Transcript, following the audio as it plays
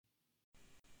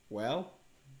Well,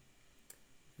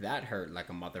 that hurt like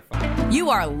a motherfucker. You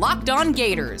are Locked On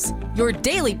Gators, your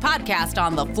daily podcast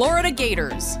on the Florida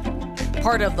Gators.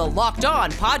 Part of the Locked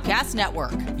On Podcast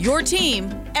Network, your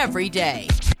team every day.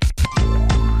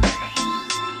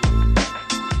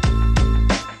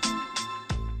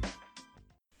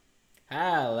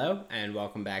 Hello, and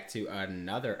welcome back to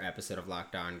another episode of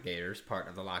Locked On Gators, part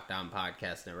of the Locked On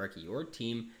Podcast Network, your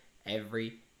team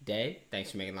every day.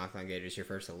 Thanks for making Locked On Gators your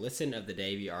first listen of the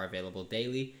day. We are available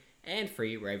daily and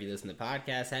free wherever you listen to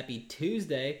podcasts. Happy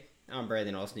Tuesday. I'm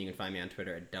Brandon Olson. You can find me on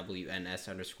Twitter at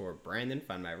WNS_Brandon.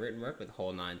 Find my written work with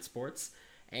Whole Nine Sports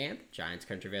and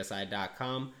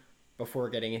GiantsCountryVSI.com. Before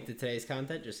getting into today's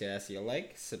content, just ask you to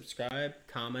like, subscribe,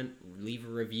 comment, leave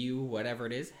a review, whatever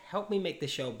it is. Help me make the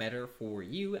show better for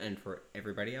you and for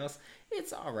everybody else.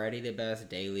 It's already the best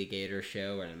daily Gator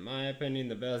show, and in my opinion,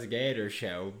 the best Gator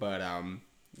show, but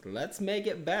let's make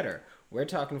it better. We're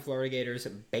talking Florida Gators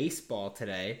baseball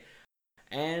today,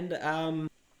 and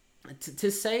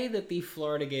to say that the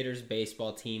Florida Gators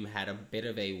baseball team had a bit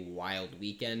of a wild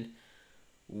weekend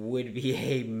would be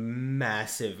a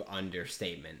massive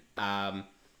understatement.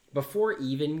 Before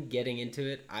even getting into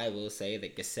it, I will say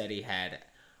that Gassetti had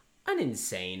an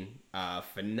insane,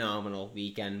 phenomenal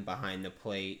weekend behind the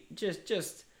plate.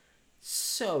 Just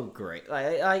so great.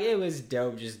 Like it was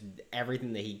dope, just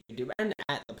everything that he could do, and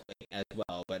at the plate as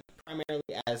well, but primarily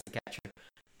as a catcher.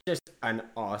 Just an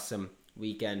awesome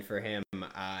weekend for him.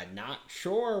 Not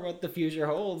sure what the future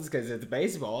holds because it's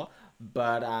baseball,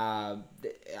 but I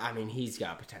mean, he's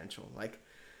got potential. Like,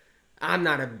 I'm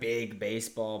not a big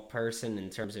baseball person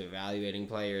in terms of evaluating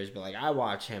players, but like I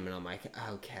watch him and I'm like,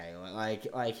 okay,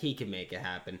 like he can make it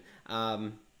happen.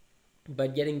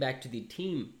 But getting back to the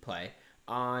team play,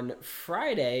 on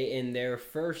Friday, in their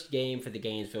first game for the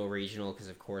Gainesville Regional, because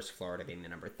of course Florida being the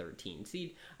number 13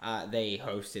 seed, they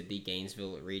hosted the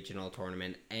Gainesville Regional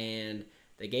Tournament, and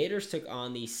the Gators took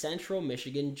on the Central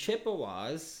Michigan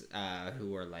Chippewas,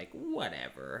 who are like,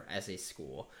 whatever, as a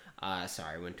school.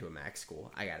 Sorry, I went to a MAC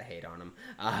school. I gotta hate on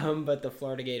them. But the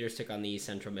Florida Gators took on the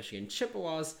Central Michigan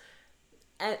Chippewas,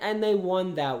 and they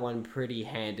won that one pretty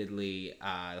handedly.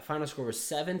 The final score was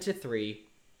 7-3.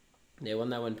 They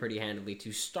won that one pretty handedly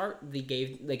to start the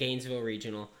Gainesville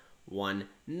Regional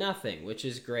 1-0, which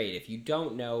is great. If you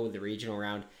don't know the regional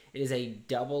round, it is a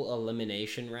double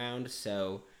elimination round,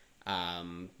 so I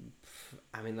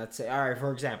mean, let's say, all right,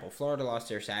 for example, Florida lost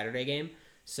their Saturday game,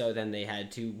 so then they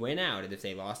had to win out, and if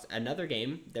they lost another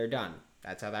game, they're done.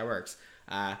 That's how that works.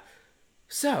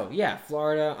 So, yeah,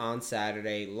 Florida on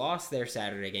Saturday lost their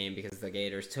Saturday game because the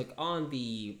Gators took on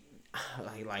the,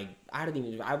 I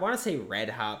want to say Red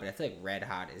Hot, but I feel like Red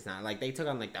Hot is not, like, they took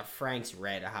on, like, the Franks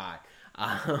Red Hot.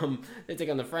 They took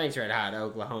on the Franks Red Hot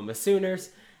Oklahoma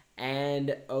Sooners,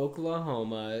 and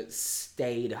Oklahoma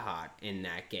stayed hot in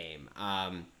that game.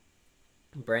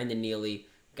 Brandon Neely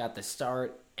got the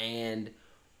start, and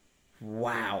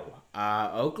wow.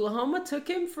 Oklahoma took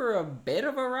him for a bit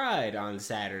of a ride on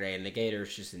Saturday, and the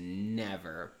Gators just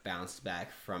never bounced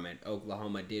back from it.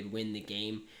 Oklahoma did win the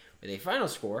game with a final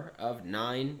score of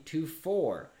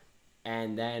 9-4.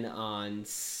 And then on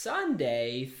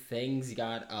Sunday, things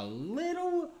got a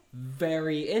little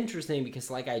very interesting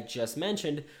because, like I just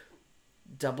mentioned,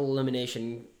 double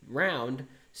elimination round.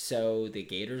 So the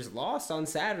Gators lost on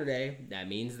Saturday. That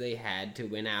means they had to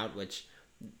win out, which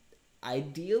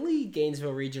ideally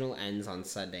Gainesville Regional ends on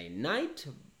Sunday night,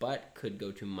 but could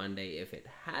go to Monday if it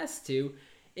has to.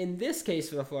 In this case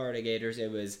for the Florida Gators,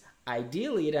 it was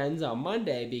ideally it ends on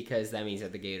Monday because that means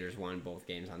that the Gators won both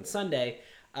games on Sunday.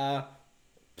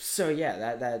 So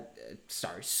yeah,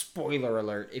 sorry, spoiler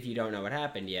alert if you don't know what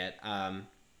happened yet.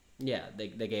 Yeah,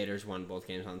 the Gators won both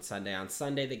games on Sunday. On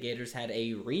Sunday, the Gators had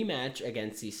a rematch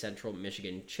against the Central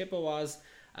Michigan Chippewas.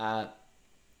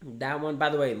 That one, by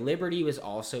the way, Liberty was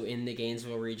also in the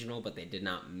Gainesville Regional, but they did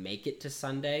not make it to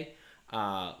Sunday.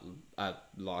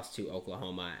 Lost to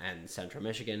Oklahoma and Central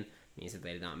Michigan. Means that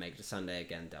they did not make it to Sunday.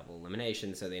 Again, double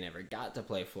elimination, so they never got to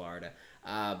play Florida.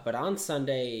 But on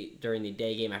Sunday, during the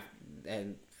day game,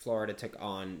 Florida took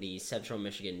on the Central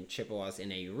Michigan Chippewas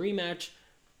in a rematch.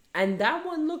 And that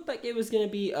one looked like it was going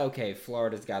to be, okay,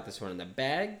 Florida's got this one in the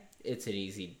bag. It's an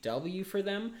easy W for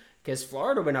them. Because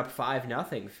Florida went up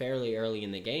 5-0 fairly early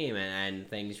in the game, and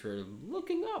things were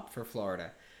looking up for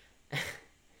Florida.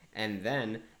 And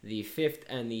then the 5th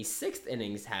and the 6th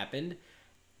innings happened.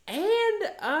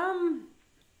 And,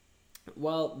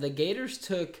 well, the Gators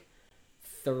took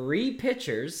 3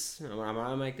 pitchers. I'm going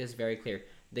to make this very clear.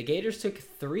 The Gators took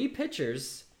 3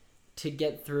 pitchers to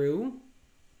get through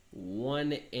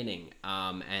 1 inning.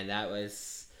 And that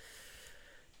was,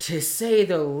 to say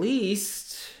the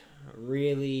least,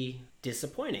 really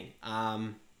disappointing.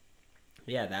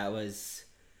 Yeah, that was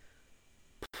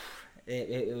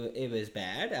it was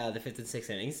bad. The fifth and sixth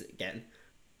innings again,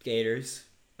 Gators.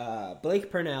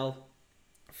 Blake Purnell,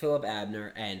 Philip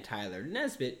Abner, and Tyler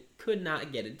Nesbitt could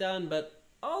not get it done, but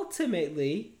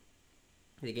ultimately,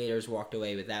 the Gators walked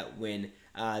away with that win.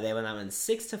 They went out on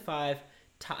 6-5.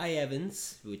 Ty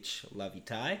Evans, which love you,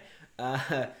 Ty.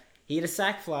 He had a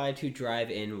sac fly to drive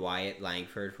in Wyatt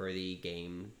Langford for the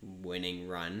game-winning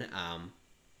run.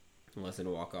 It wasn't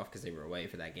a walk-off because they were away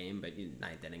for that game, but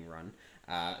ninth inning run.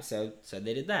 So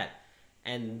they did that.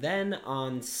 And then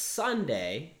on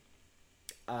Sunday,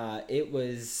 it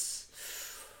was...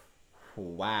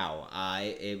 Wow.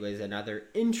 It was another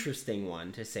interesting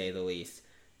one, to say the least.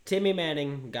 Timmy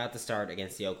Manning got the start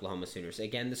against the Oklahoma Sooners.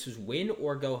 Again, this was win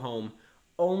or go home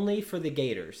only for the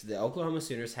Gators. The Oklahoma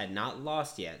Sooners had not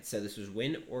lost yet, so this was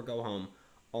win or go home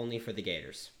only for the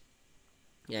Gators.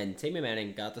 And Timmy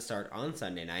Manning got the start on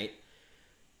Sunday night.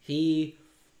 He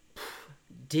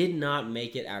did not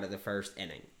make it out of the first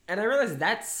inning. And I realize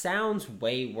that sounds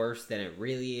way worse than it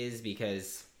really is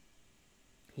because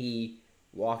he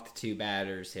walked two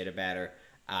batters, hit a batter,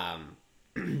 and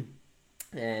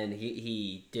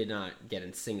he did not get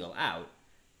a single out.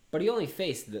 But he only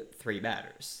faced the three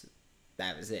batters.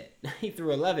 That was it. He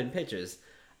threw 11 pitches,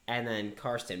 and then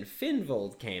Karsten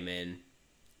Finvold came in,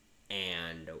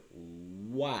 and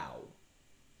wow.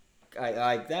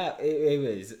 Like that, it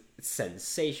was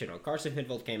sensational. Karsten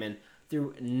Finvold came in,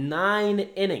 threw 9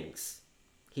 innings.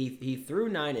 He threw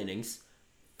 9 innings,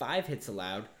 5 hits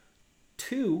allowed,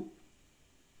 2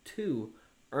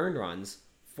 earned runs,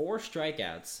 4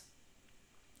 strikeouts.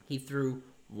 He threw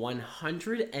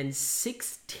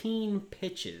 116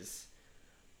 pitches.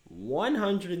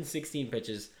 116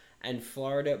 pitches, and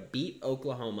Florida beat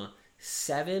Oklahoma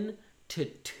 7-2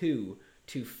 to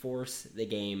force the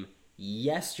game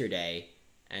yesterday.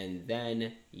 And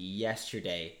then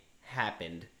yesterday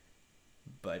happened.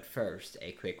 But first,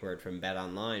 a quick word from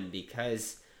BetOnline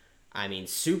because,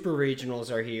 Super Regionals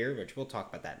are here, which we'll talk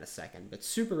about that in a second. But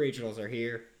Super Regionals are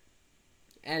here.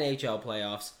 NHL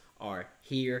playoffs are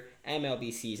here.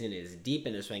 MLB season is deep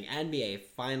in the swing. NBA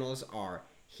finals are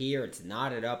here. It's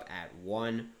knotted up at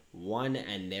 1-1,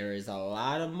 and there is a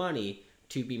lot of money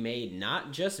to be made,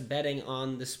 not just betting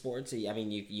on the sports.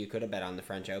 You could have bet on the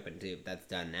French Open, too. That's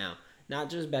done now. Not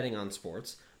just betting on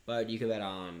sports, but you could bet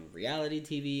on reality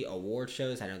TV, award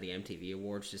shows. I know the MTV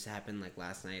Awards just happened like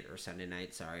last night or Sunday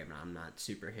night. Sorry, I'm not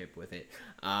super hip with it.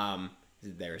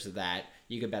 There's that.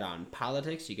 You could bet on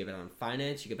politics. You could bet on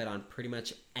finance. You could bet on pretty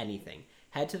much anything.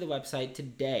 Head to the website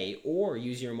today or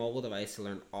use your mobile device to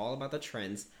learn all about the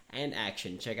trends and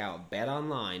action. Check out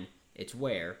BetOnline. It's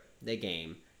where the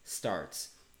game starts.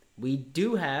 We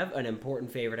do have an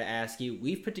important favor to ask you.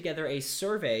 We've put together a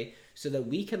survey so that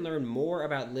we can learn more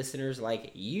about listeners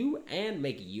like you and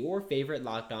make your favorite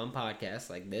Locked On podcast,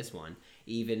 like this one,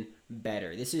 even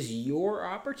better. This is your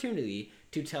opportunity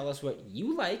to tell us what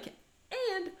you like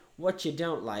and what you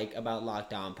don't like about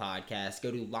Locked On Podcast.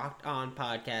 Go to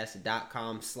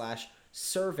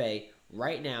lockedonpodcast.com/survey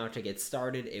right now to get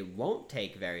started. It won't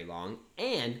take very long.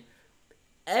 And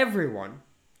everyone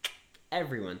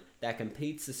that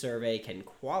completes the survey can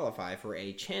qualify for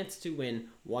a chance to win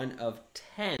one of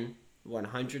 10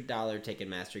 $100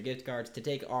 Ticketmaster gift cards. To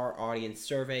take our audience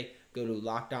survey, go to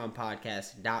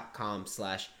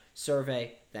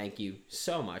lockedonpodcast.com/survey. Thank you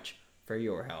so much for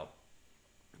your help.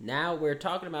 Now we're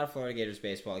talking about Florida Gators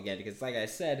baseball again because, like I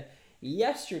said,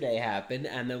 yesterday happened,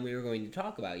 and then we were going to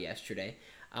talk about yesterday.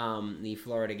 The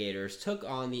Florida Gators took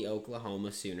on the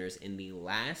Oklahoma Sooners in the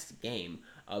last game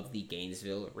of the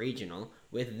Gainesville Regional,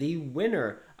 with the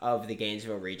winner of the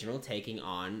Gainesville Regional taking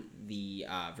on the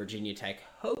Virginia Tech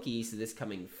Hokies starting this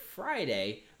coming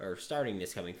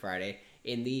Friday,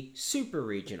 in the Super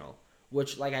Regional,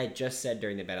 which, like I just said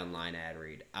during the BetOnline ad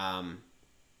read,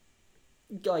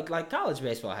 like college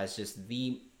baseball has just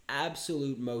the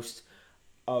absolute most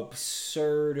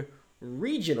absurd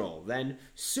regional than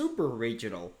super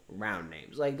regional round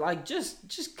names. Like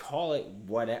just call it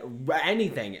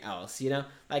anything else,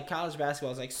 Like college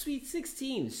basketball is like Sweet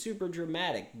 16, super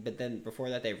dramatic, but then before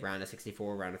that they have round of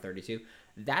 64, round of 32.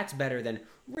 That's better than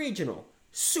regional,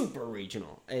 super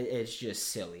regional. It's just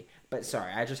silly. But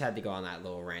sorry, I just had to go on that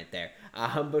little rant there.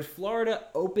 But Florida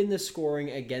opened the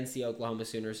scoring against the Oklahoma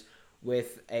Sooners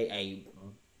with a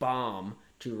bomb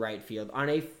to right field on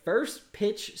a first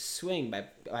pitch swing by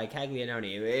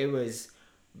Caglianone. It was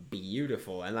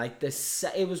beautiful, and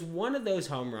it was one of those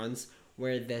home runs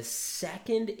where the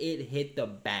second it hit the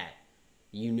bat,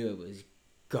 you knew it was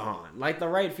gone. Like the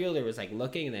right fielder was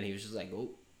looking, and then he was just like,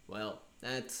 "Oh, well,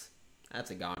 that's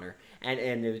that's a goner. And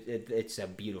it's a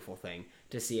beautiful thing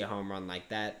to see a home run like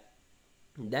that.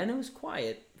 Then it was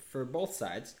quiet for both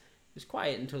sides. It was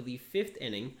quiet until the 5th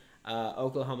inning.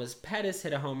 Oklahoma's Pettis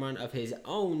hit a home run of his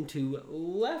own to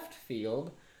left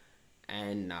field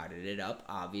and knotted it up,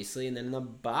 obviously. And then in the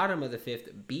bottom of the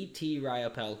 5th, B.T.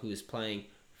 Ryopel, who was playing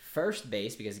first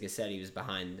base because Gassetti was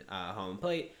behind home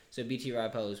plate. So B.T.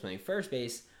 Ryopel was playing first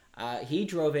base. He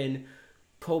drove in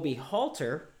Kobe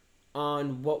Halter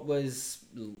on what was,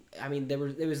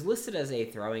 it was listed as a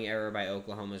throwing error by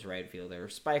Oklahoma's right fielder,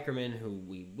 Spikerman, who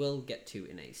we will get to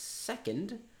in a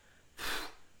second.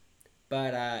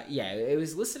 But, it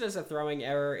was listed as a throwing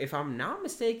error. If I'm not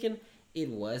mistaken, it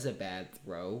was a bad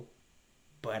throw.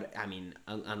 But,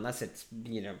 unless it's,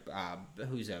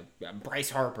 who's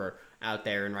Bryce Harper out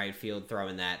there in right field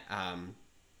throwing that,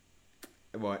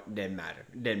 didn't matter.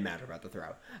 Didn't matter about the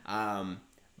throw.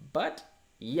 But,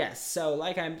 yes, so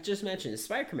like I just mentioned,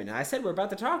 Spikerman, I said we're about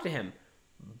to talk to him.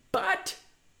 But,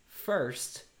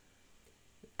 first,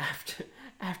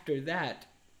 after that,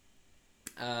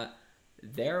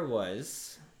 there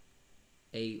was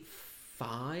a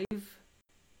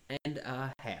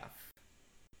 5.5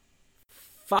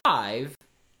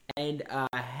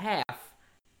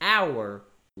 hour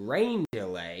rain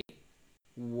delay,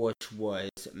 which was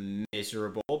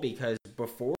miserable because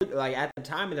before, at the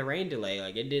time of the rain delay,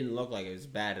 it didn't look like it was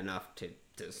bad enough to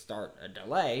start a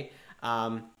delay.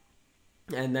 And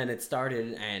then it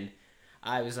started, and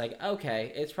I was like,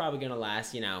 okay, it's probably going to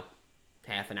last,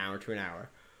 half an hour to an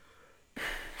hour.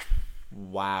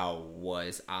 Wow,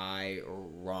 was I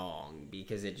wrong,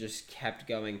 because it just kept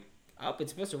going up.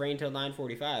 It's supposed to rain till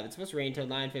 9:45. It's supposed to rain till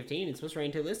 9:15. It's supposed to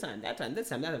rain till this time, that time.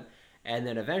 And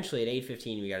then eventually at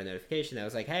 8:15 we got a notification that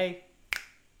was like, hey,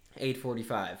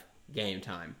 8:45, game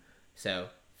time. So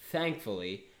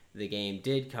thankfully the game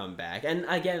did come back. And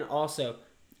again, also,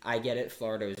 I get it,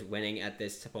 Florida was winning at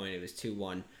this point. It was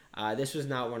 2-1. This was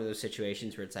not one of those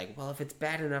situations where it's like, well, if it's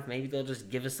bad enough, maybe they'll just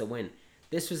give us the win.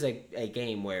 This was a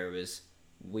game where it was,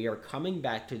 we are coming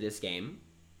back to this game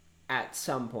at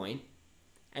some point,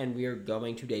 and we are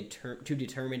going to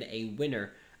determine a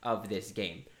winner of this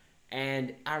game.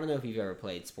 And I don't know if you've ever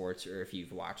played sports or if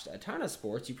you've watched a ton of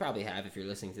sports. You probably have if you're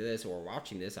listening to this or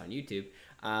watching this on YouTube.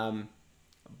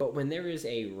 But when there is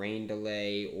a rain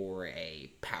delay or a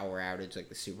power outage like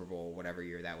the Super Bowl, whatever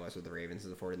year that was with the Ravens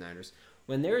and the 49ers,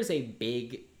 when there is a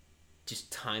big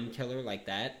just time killer like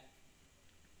that,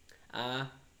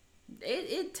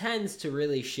 it tends to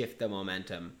really shift the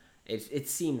momentum. It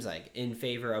seems like in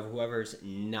favor of whoever's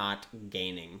not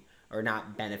gaining or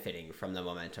not benefiting from the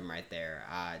momentum right there.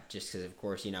 Just because, of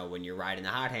course, when you're riding the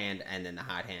hot hand and then the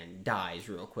hot hand dies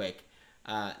real quick,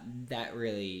 it's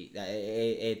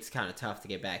kind of tough to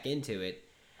get back into it.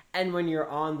 And when you're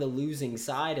on the losing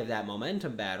side of that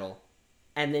momentum battle,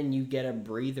 and then you get a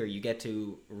breather, you get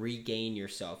to regain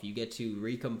yourself, you get to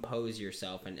recompose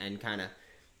yourself and kind of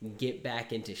get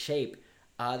back into shape,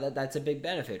 that's a big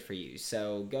benefit for you.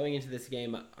 So going into this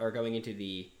game, or going into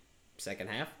the second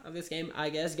half of this game, I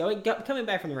guess, coming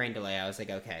back from the rain delay, I was like,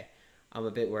 okay, I'm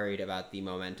a bit worried about the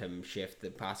momentum shift,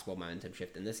 the possible momentum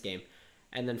shift in this game.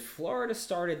 And then Florida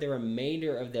started the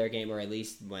remainder of their game, or at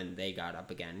least when they got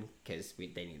up again, because they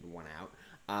needed one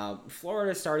out.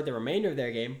 Florida started the remainder of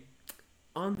their game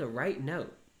on the right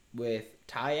note with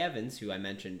Ty Evans, who I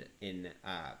mentioned in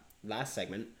last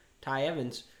segment. Ty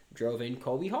Evans drove in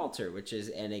Kobe Halter, which is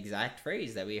an exact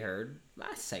phrase that we heard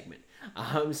last segment.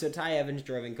 So Ty Evans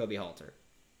drove in Kobe Halter.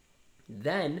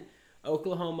 Then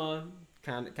Oklahoma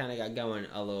kind of got going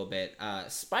a little bit.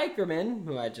 Spikerman,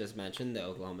 who I just mentioned, the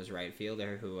Oklahoma's right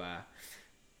fielder, who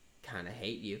kind of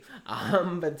hate you.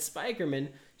 But Spikerman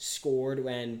scored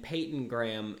when Peyton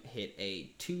Graham hit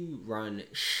a 2-run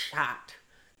shot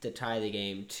to tie the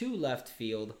game to left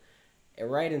field,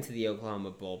 right into the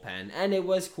Oklahoma bullpen. And it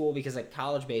was cool because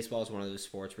college baseball is one of those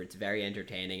sports where it's very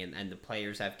entertaining and the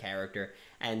players have character.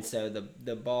 And so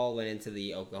the ball went into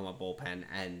the Oklahoma bullpen,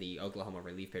 and the Oklahoma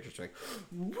relief pitchers were like,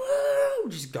 woo,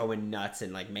 just going nuts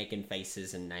and making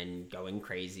faces and going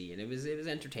crazy. And it was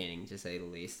entertaining, to say the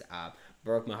least.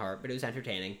 Broke my heart, but it was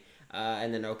entertaining.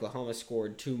 And then Oklahoma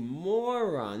scored 2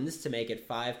 more runs to make it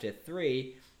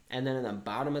 5-3. And then in the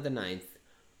bottom of the 9th,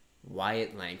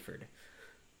 Wyatt Langford,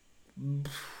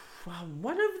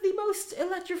 one of the most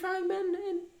electrifying men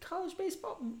in college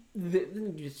baseball.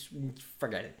 Just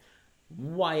forget it.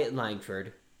 Wyatt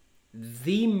Langford,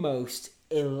 the most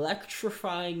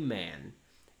electrifying man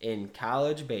in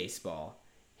college baseball,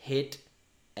 hit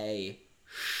a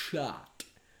shot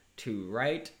to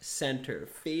right center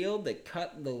field that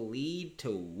cut the lead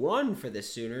to 1 for the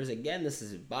Sooners. Again, this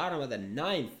is bottom of the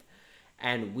 9th.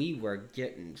 And we were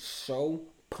getting so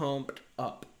pumped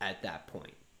up at that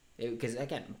point. Because,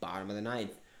 again, bottom of the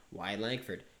ninth, Wyatt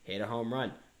Langford hit a home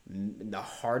run. The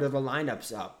heart of the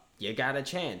lineup's up. You got a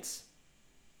chance.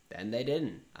 Then they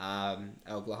didn't.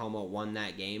 Oklahoma won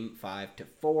that game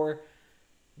 5-4.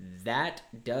 That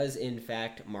does, in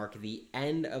fact, mark the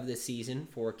end of the season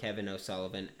for Kevin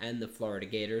O'Sullivan and the Florida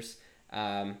Gators.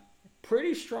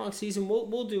 Pretty strong season.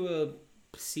 We'll do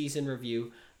a season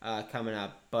review coming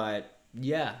up, but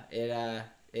yeah,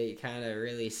 it kind of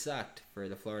really sucked for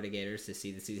the Florida Gators to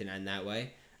see the season end that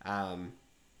way.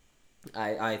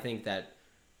 I think that,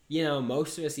 you know,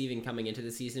 most of us even coming into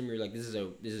the season, we were like, this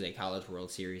is a College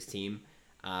World Series team.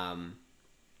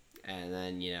 And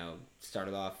then, you know,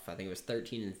 started off, I think it was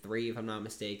 13-3 if I'm not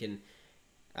mistaken.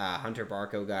 Hunter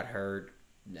Barco got hurt,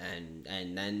 and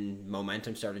then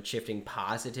momentum started shifting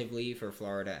positively for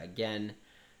Florida again.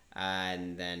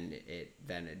 And then it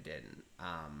didn't.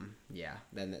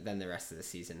 Then the rest of the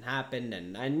season happened,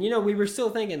 and you know, we were still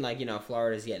thinking, like, you know,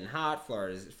 Florida's getting hot,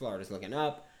 Florida's looking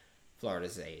up,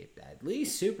 Florida's at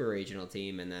least super regional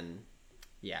team, and then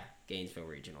Gainesville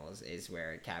Regional is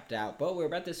where it capped out. But we're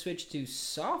about to switch to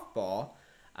softball,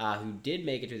 who did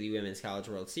make it to the Women's College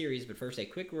World Series. But first, a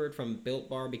quick word from Built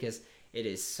Bar, because it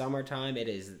is summertime. It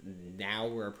is now,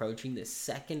 we're approaching the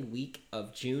second week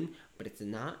of June, but it's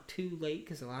not too late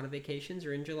because a lot of vacations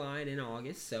are in July and in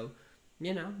August. So,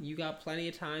 you know, you got plenty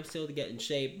of time still to get in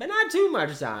shape, but not too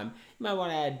much time. You might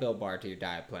want to add Built Bar to your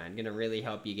diet plan. Going to really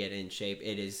help you get in shape.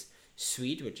 It is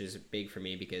sweet, which is big for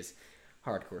me because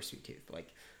hardcore sweet tooth,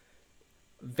 like,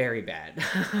 very bad.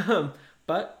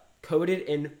 But coated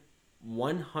in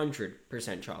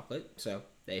 100% chocolate, so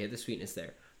they hit the sweetness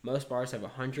there. Most bars have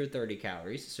 130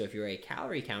 calories, so if you're a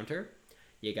calorie counter,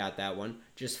 you got that one.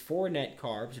 Just 4 net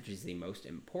carbs, which is the most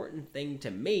important thing to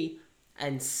me,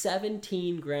 and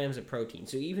 17 grams of protein.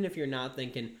 So even if you're not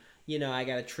thinking, you know, I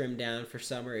got to trim down for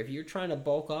summer, if you're trying to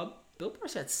bulk up, Built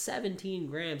Bar's got 17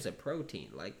 grams of protein.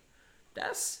 Like,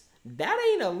 that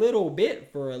ain't a little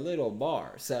bit for a little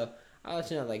bar. So I'll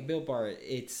let you know, like, Built Bar,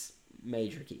 it's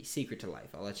major key, secret to life.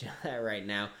 I'll let you know that right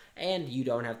now. And you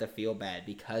don't have to feel bad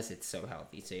because it's so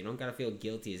healthy. So you don't got to feel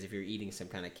guilty as if you're eating some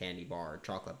kind of candy bar or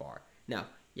chocolate bar. No,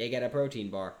 you get a protein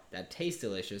bar that tastes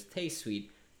delicious, tastes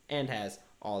sweet, and has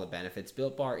all the benefits.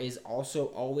 Built Bar is also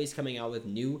always coming out with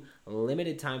new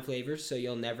limited time flavors, so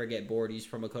you'll never get bored. Use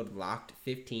promo code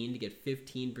LOCKED15 to get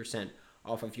 15%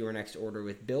 off of your next order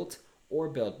with Built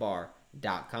or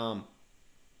BuiltBar.com.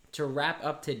 To wrap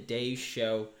up today's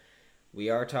show, we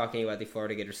are talking about the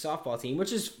Florida Gators softball team,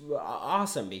 which is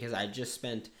awesome because I just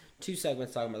spent 2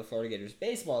 segments talking about the Florida Gators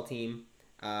baseball team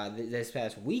this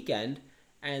past weekend,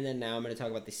 and then now I'm going to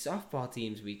talk about the softball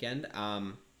team's weekend.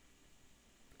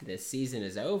 This season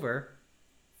is over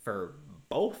for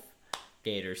both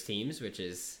Gators teams, which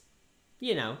is,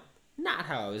 you know, not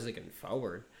how I was looking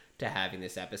forward to having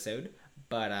this episode,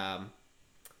 but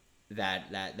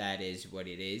that is what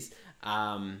it is.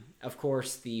 Of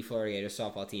course, the Florida Gators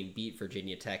softball team beat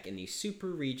Virginia Tech in the Super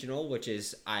Regional, which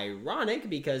is ironic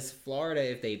because Florida,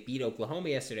 if they beat Oklahoma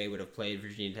yesterday, would have played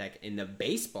Virginia Tech in the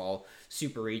baseball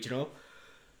Super Regional.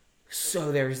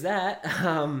 So there's that.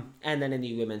 And then in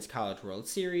the Women's College World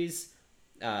Series,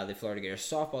 the Florida Gators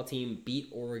softball team beat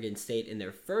Oregon State in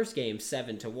their first game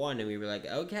 7-1, and we were like,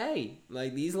 okay,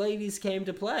 like, these ladies came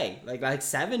to play. Like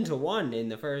 7-1 in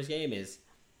the first game is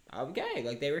okay,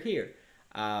 like, they were here.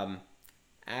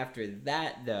 After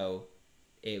that, though,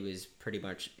 it was pretty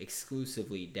much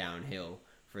exclusively downhill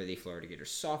for the Florida Gators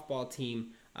softball team.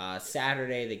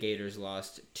 Saturday, the Gators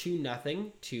lost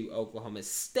 2-0 to Oklahoma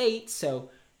State, so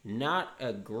not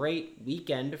a great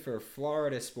weekend for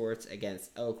Florida sports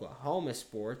against Oklahoma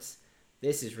sports.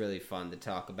 This is really fun to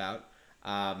talk about.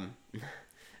 But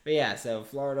yeah, so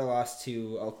Florida lost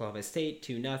to Oklahoma State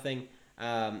 2-0.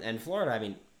 And Florida, I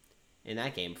mean, in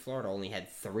that game, Florida only had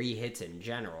 3 hits in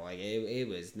general. Like, it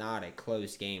was not a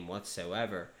close game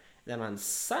whatsoever. Then on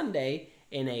Sunday,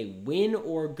 in a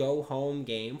win-or-go-home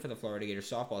game for the Florida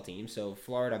Gators softball team, so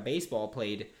Florida baseball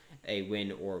played a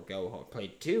win-or-go-home,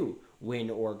 played 2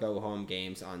 win-or-go-home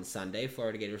games on Sunday.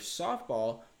 Florida Gators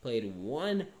softball played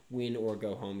 1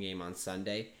 win-or-go-home game on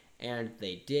Sunday, and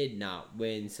they did not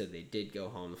win, so they did go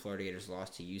home. The Florida Gators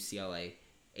lost to UCLA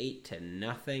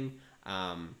 8-0.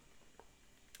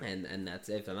 And that's,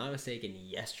 if I'm not mistaken,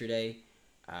 yesterday,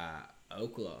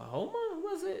 Oklahoma,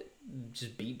 was it?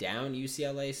 Just beat down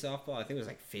UCLA softball. I think it was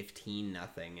like 15-0,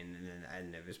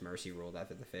 and it was mercy ruled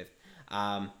after the 5th.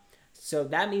 So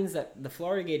that means that the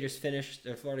Florida Gators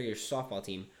softball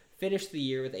team finished the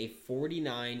year with a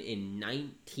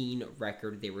 49-19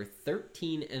 record. They were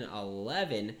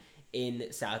 13-11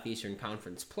 in Southeastern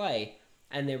Conference play,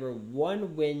 and they were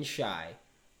 1 win shy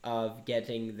of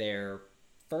getting their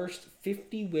first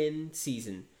 50-win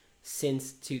season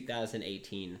since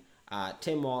 2018.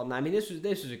 Tim Walton, I mean, this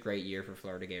was a great year for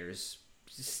Florida Gators.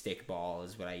 Stickball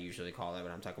is what I usually call it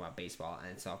when I'm talking about baseball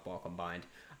and softball combined.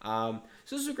 So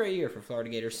this was a great year for Florida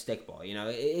Gators stickball. You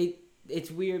know,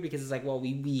 it's weird because it's like, well,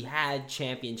 we had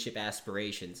championship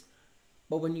aspirations,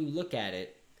 but when you look at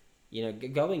it, you know,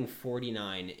 going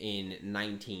 49 in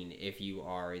 19 if you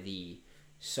are the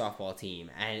softball team,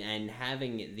 and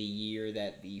having the year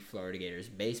that the Florida Gators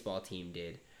baseball team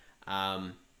did,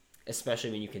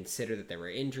 especially when you consider that there were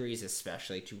injuries,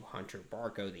 especially to Hunter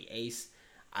Barco, the ace.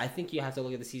 I think you have to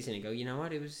look at the season and go, you know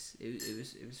what, it was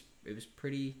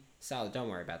pretty solid. Don't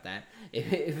worry about that.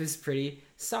 It was pretty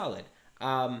solid.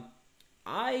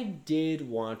 I did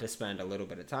want to spend a little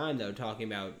bit of time though talking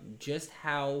about just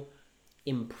how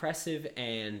impressive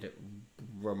and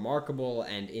remarkable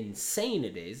and insane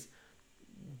it is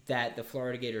that the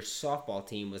Florida Gators softball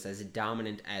team was as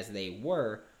dominant as they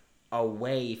were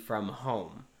away from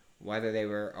home. Whether they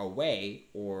were away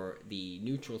or the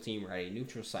neutral team were at a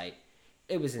neutral site,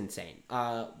 it was insane.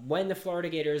 When the Florida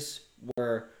Gators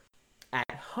were at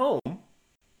home,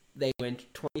 they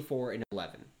went 24-11,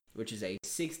 which is a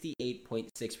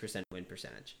 68.6% win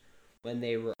percentage. When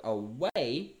they were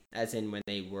away, as in when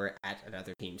they were at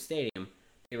another team's stadium,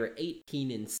 they were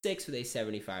 18-6 with a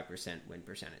 75% win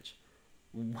percentage.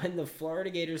 When the Florida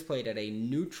Gators played at a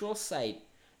neutral site,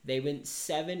 they went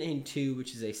 7-2,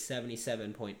 which is a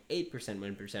 77.8%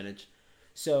 win percentage.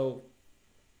 So,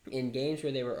 in games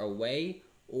where they were away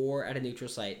or at a neutral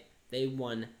site, they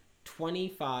won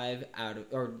 25 and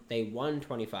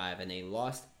they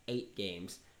lost 8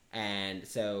 games. And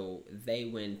so they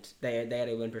had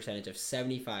a win percentage of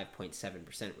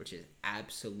 75.7%, which is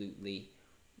absolutely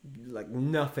like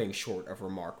nothing short of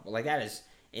remarkable. Like, that is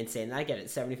insane. I get it,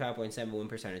 75.7 win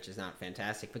percentage is not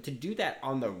fantastic, but to do that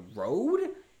on the road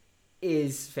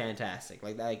is fantastic.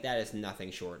 Like that is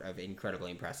nothing short of incredibly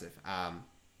impressive.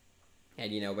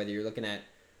 And you know, whether you're looking at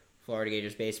Florida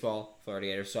Gators baseball, Florida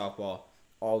Gators softball,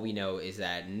 all we know is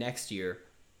that next year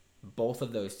both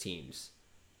of those teams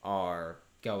are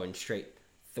going straight.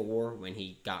 Thor, when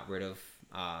he got rid of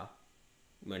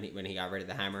when he got rid of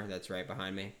the hammer that's right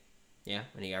behind me. Yeah,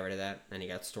 when he got rid of that, and he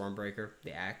got Stormbreaker,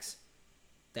 the axe.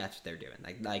 That's what they're doing.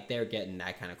 Like they're getting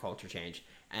that kind of culture change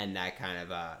and that kind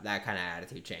of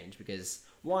attitude change, because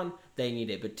one, they need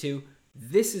it, but two,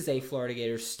 this is a Florida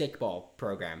Gators stickball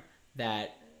program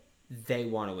that they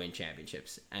want to win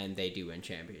championships, and they do win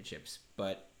championships,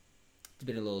 but it's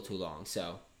been a little too long,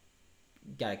 so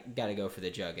gotta go for the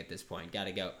jug at this point.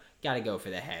 Gotta go for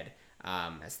the head,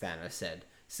 as Thanos said.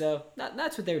 So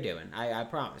that's what they're doing. I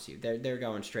promise you, they're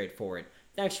going straight for it.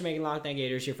 Thanks for making Locked On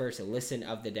Gators your first listen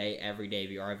of the day every day.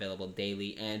 We are available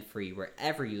daily and free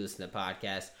wherever you listen to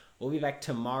podcasts. We'll be back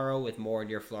tomorrow with more on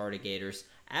your Florida Gators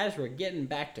as we're getting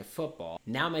back to football.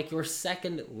 Now make your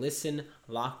second listen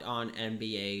Locked On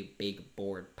NBA Big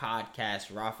Board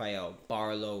podcast. Rafael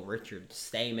Barlow, Richard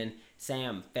Stamen,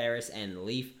 Sam Ferris, and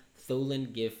Leif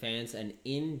Thulin give fans an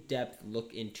in-depth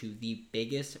look into the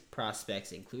biggest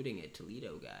prospects, including a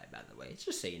Toledo guy, by the way. It's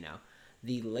just so you know.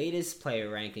 The latest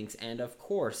player rankings, and of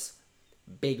course,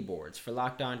 big boards. For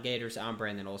Locked On Gators, I'm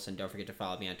Brandon Olson. Don't forget to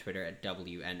follow me on Twitter at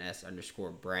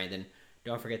WNS_Brandon.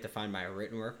 Don't forget to find my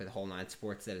written work with Whole Nine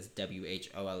Sports. That is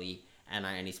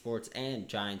WHOLENINE Sports, and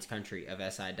Giants Country of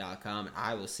SI.com. And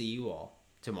I will see you all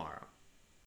tomorrow.